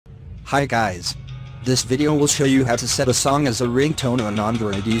Hi guys. This video will show you how to set a song as a ringtone on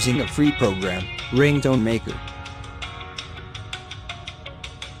Android using a free program, Ringtone Maker.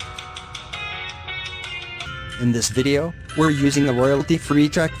 In this video, we're using a royalty-free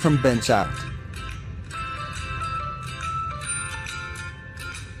track from Bench Out.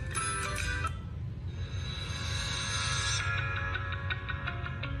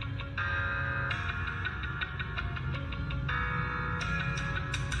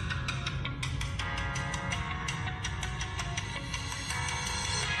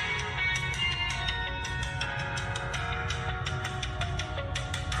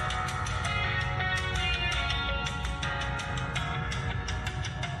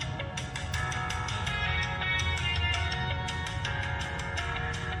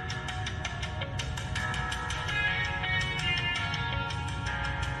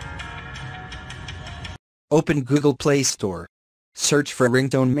 Open Google Play Store. Search for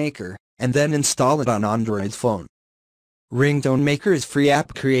Ringtone Maker, and then install it on Android phone. Ringtone Maker's free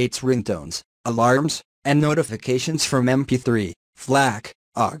app creates ringtones, alarms, and notifications from MP3, FLAC,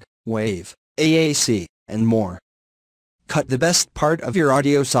 OGG, WAV, AAC, and more. Cut the best part of your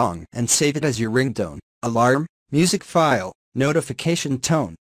audio song and save it as your ringtone, alarm, music file, notification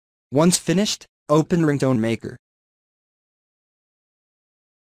tone. Once finished, open Ringtone Maker.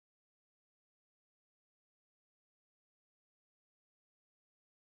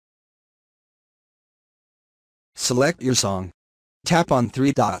 Select your song. Tap on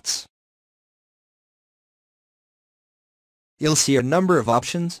 3 dots. You'll see a number of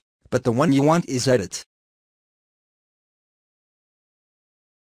options, but the one you want is Edit.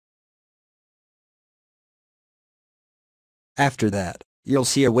 After that, you'll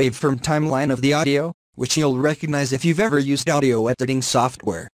see a waveform timeline of the audio, which you'll recognize if you've ever used audio editing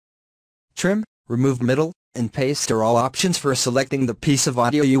software. Trim, remove middle, and paste are all options for selecting the piece of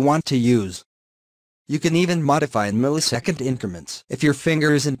audio you want to use. You can even modify in millisecond increments if your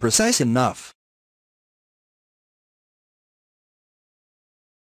finger isn't precise enough.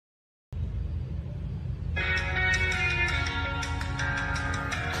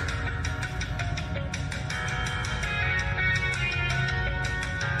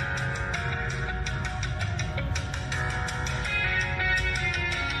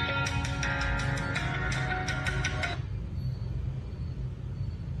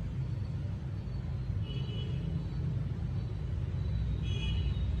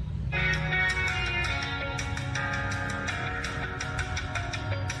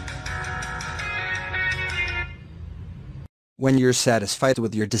 When you're satisfied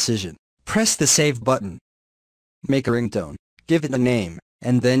with your decision, press the Save button. Make a ringtone, give it a name,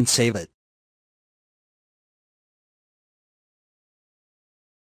 and then save it.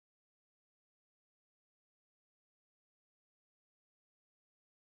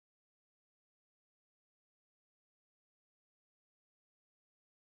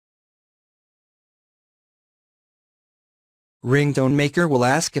 Ringtone Maker will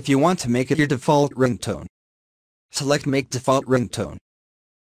ask if you want to make it your default ringtone. Select Make Default Ringtone.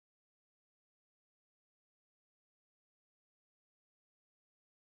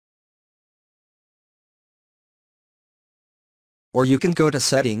 Or you can go to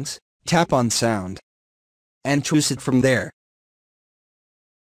Settings, tap on Sound, and choose it from there.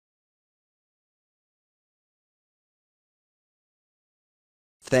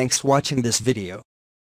 Thanks for watching this video.